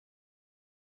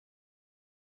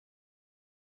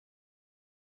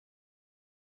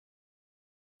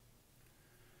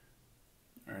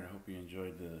you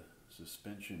enjoyed the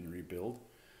suspension rebuild.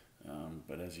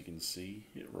 But as you can see,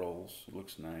 it rolls. It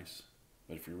looks nice.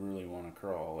 But if you really want to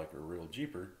crawl like a real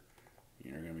Jeeper,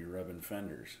 you're going to be rubbing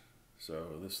fenders.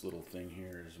 So this little thing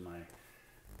here is my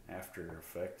after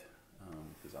effect,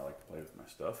 because I like to play with my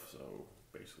stuff. So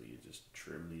basically you just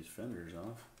trim these fenders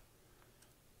off.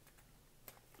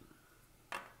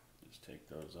 Just take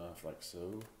those off like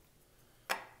so.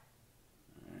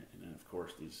 Alright, and then of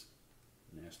course these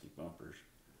nasty bumpers.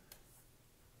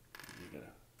 You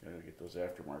gotta get those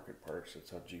aftermarket parts.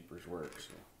 That's how Jeepers work.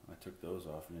 So I took those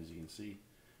off, and as you can see,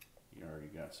 you already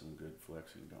got some good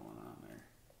flexing going on there.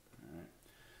 Alright.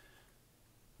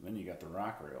 Then you got the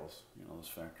rock rails, you know, those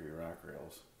factory rock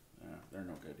rails. They're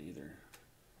no good either.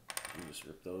 You just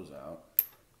rip those out.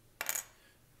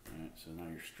 Alright, so now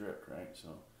you're stripped, right? So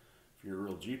if you're a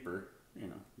real Jeeper, you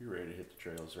know, you're ready to hit the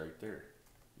trails right there.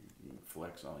 You can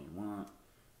flex all you want.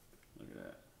 Look at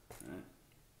that. Alright.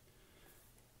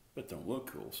 But don't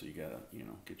look cool, so you gotta, you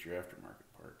know, get your aftermarket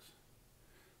parts.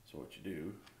 So what you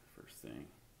do, first thing,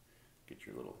 get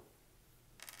your little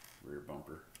rear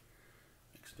bumper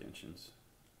extensions.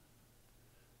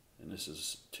 And this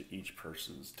is to each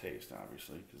person's taste,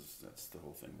 obviously, because that's the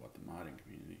whole thing about the modding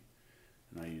community.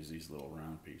 And I use these little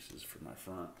round pieces for my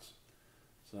fronts.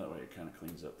 So that way it kind of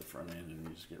cleans up the front end, and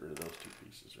you just get rid of those two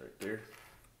pieces right there.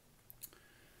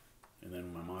 And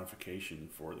then my modification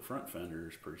for the front fender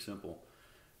is pretty simple.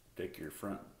 Take your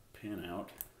front pin out,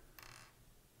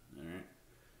 alright,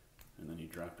 and then you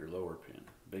drop your lower pin.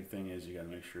 Big thing is you got to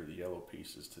make sure the yellow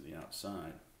piece is to the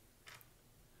outside.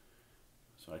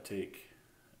 So I take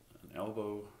an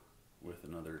elbow with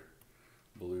another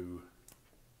blue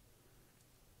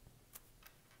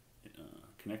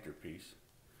connector piece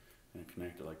and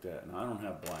connect it like that. Now I don't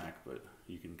have black, but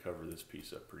you can cover this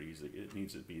piece up pretty easily. It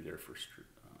needs to be there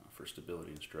for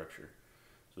stability and structure.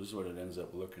 So this is what it ends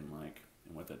up looking like.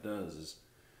 And what that does is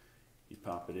you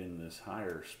pop it in this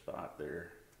higher spot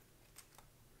there,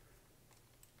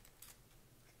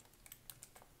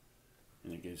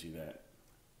 and it gives you that,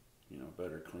 you know,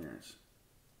 better clearance,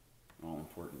 all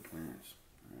important clearance.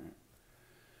 All right.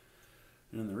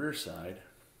 And on the rear side,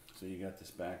 so you got this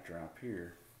backdrop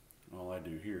here. All I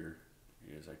do here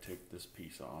is I take this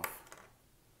piece off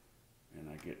and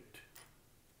I get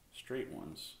straight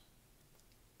ones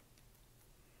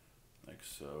like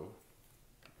so.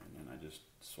 And then I just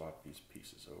swap these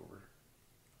pieces over.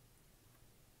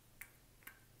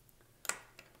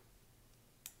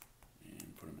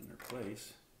 And put them in their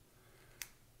place.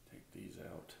 Take these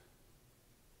out.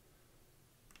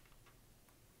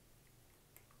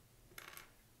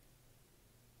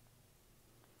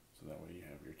 So that way you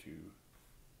have your two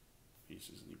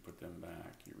pieces and you put them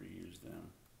back, you reuse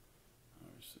them.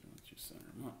 Obviously once you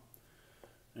center them up.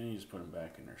 And you just put them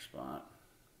back in their spot.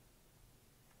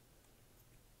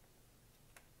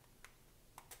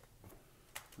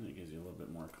 And it gives you a little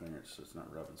bit more clearance so it's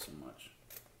not rubbing so much.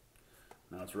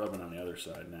 Now it's rubbing on the other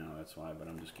side now, that's why, but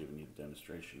I'm just giving you the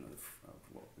demonstration of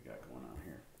what we got going on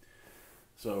here.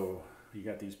 So you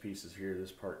got these pieces here,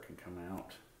 this part can come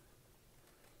out.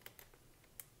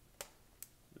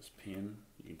 This pin,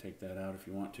 you can take that out if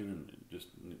you want to, and just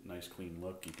nice clean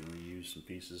look. You can reuse some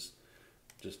pieces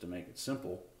just to make it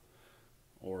simple,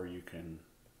 or you can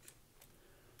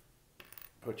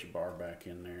put your bar back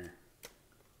in there.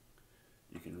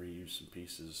 You can reuse some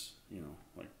pieces, you know,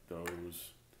 like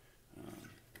those.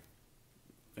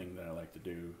 Thing that I like to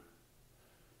do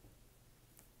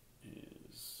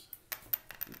is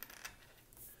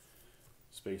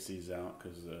space these out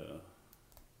because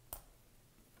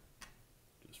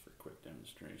just for quick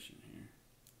demonstration here.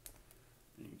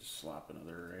 You can just slop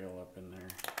another rail up in there.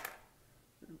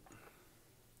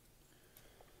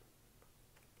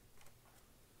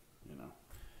 You know,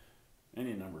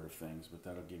 any number of things, but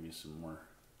that'll give you some more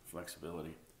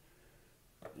flexibility.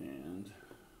 And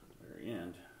at the very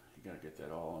end, you gotta get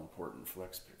that all important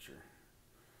flex picture.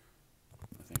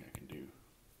 I think I can do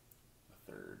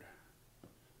a third,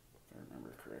 if I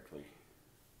remember correctly.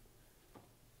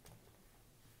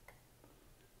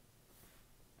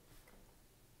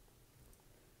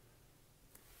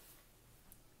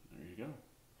 There you go.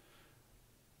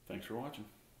 Thanks for watching.